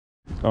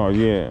Oh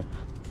yeah.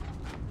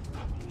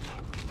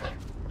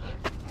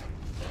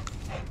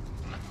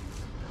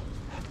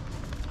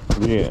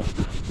 Yeah.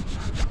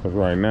 Cause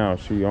right now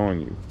she on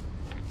you.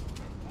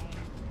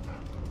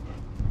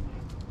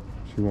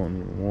 She won't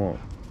even walk.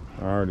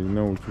 I already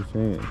know what you're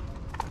saying.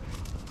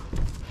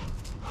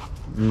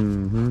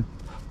 Mm-hmm.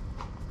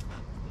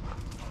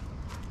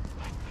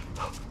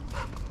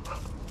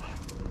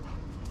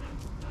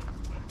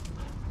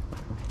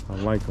 I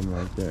like them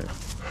like that.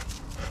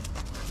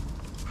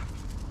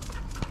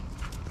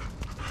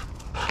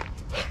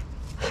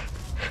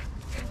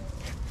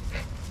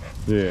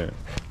 Yeah.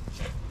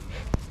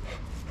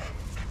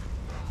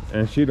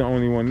 And she the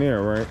only one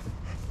there, right?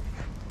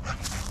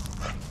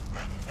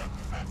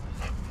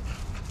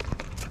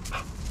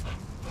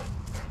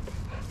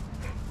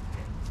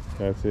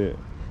 That's it.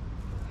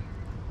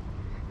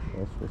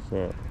 That's what's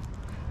up.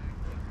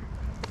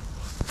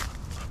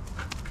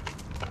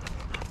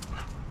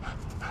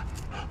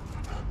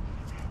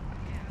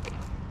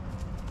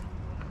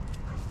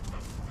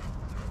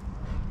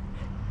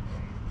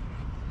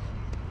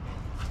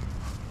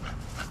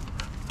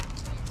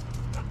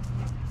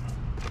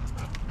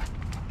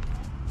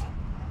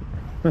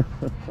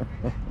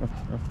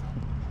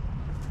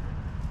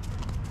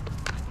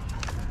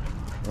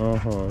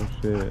 Oh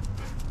shit.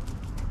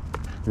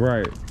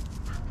 Right.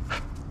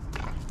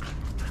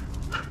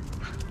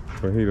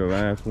 But he the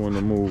last one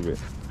to move it.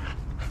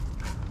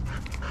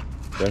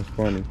 That's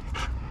funny.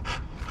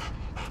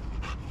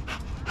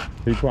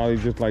 He probably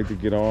just like to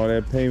get all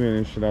that payment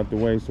and shit out the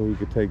way so he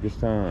could take his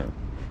time.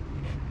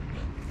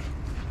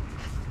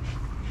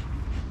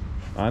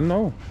 I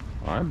know.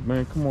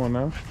 Man, come on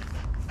now.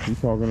 You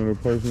talking to the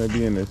person that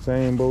be in the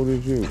same boat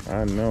as you.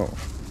 I know.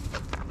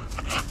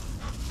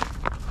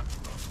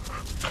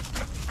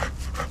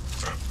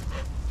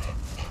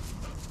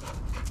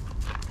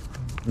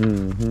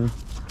 Mm-hmm.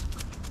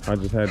 I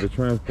just had the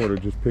transporter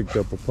just picked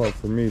up a pup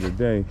for me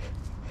today.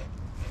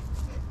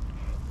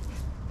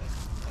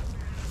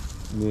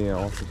 Yeah,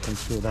 off of some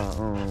shit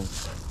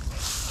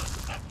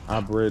I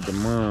bred the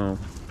mom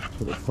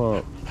to the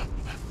pup,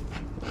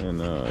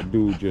 and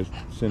dude just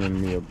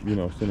sending me a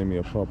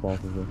pup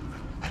off of her.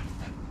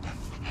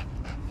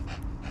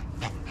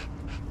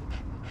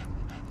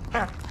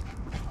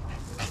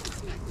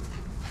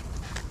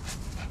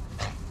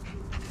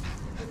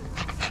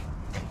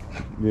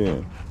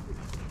 Yeah.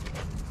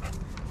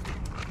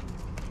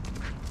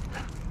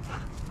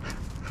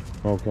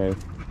 Okay.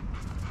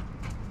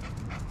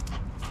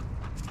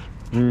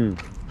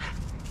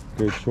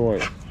 Good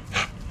choice.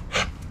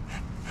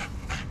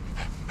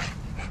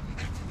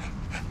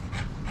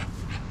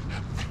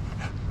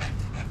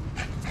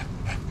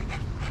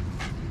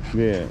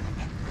 Yeah.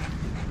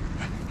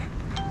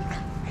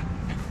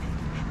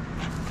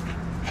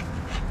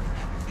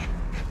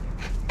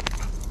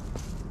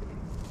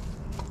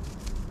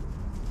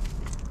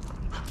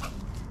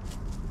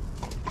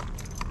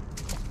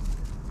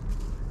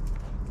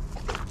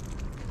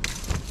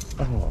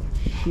 Oh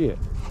shit.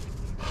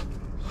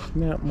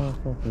 Snap my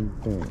fucking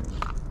thing.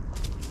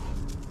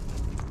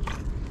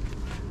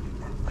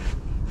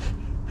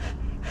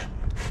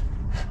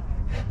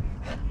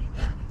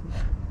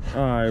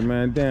 Alright,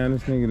 man. Damn,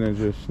 this nigga done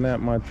just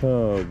snapped my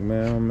tug,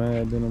 man. I'm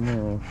mad than a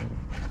motherfucker.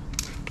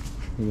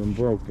 He done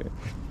broke it.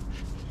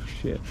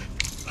 Shit.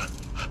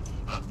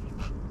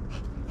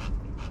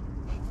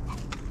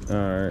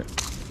 Alright.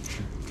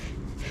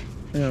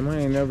 Damn, I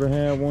ain't never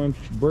had one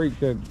break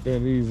that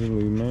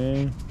easily,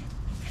 man.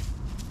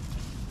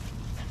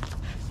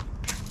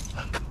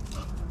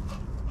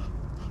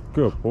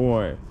 Good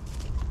boy.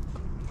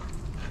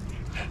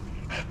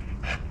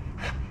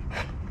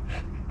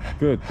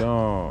 Good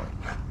dog.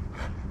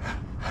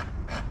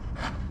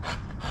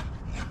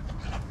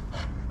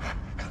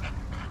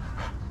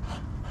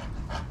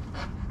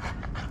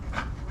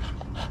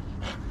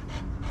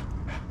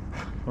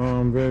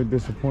 I'm very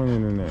disappointed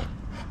in that.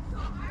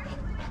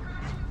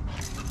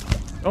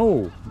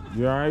 Oh,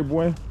 you alright,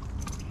 boy?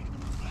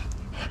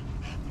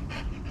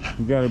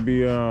 You gotta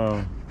be,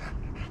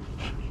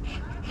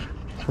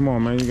 come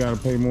on, man, you gotta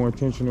pay more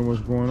attention to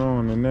what's going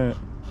on than that.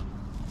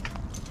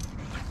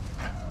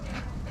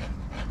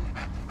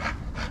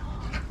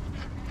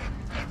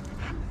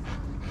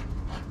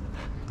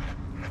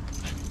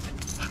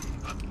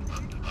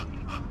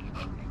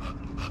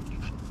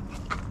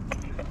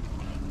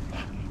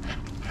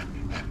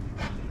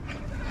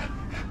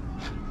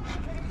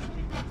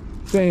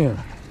 Damn.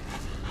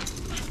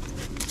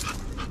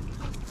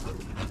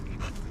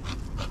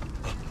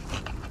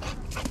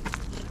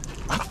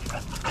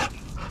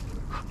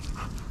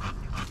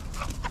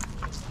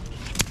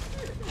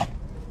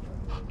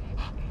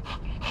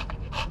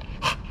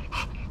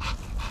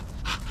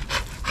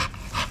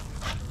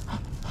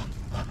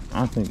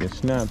 I think it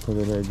snapped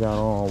because it got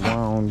all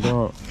wound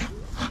up.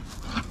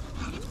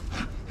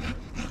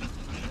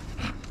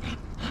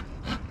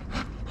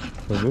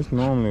 So this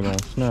normally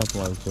don't snap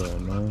like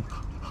that, man.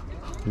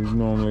 These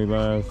normally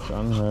last, I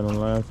done had them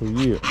last a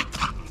year.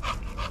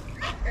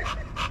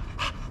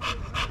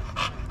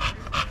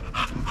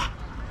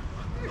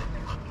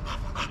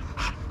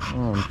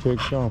 I'm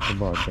ticked off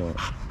about that.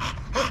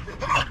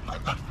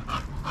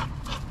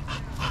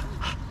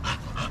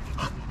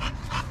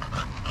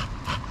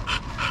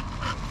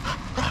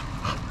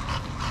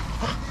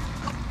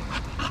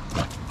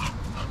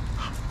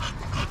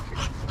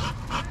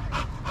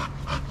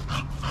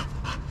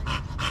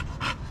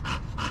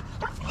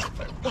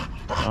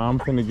 I'm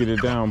finna get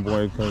it down,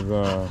 boy,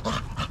 cause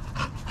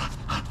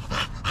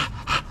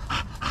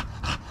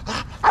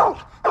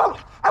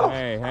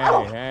hey,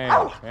 hey, hey,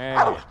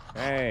 hey,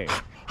 hey.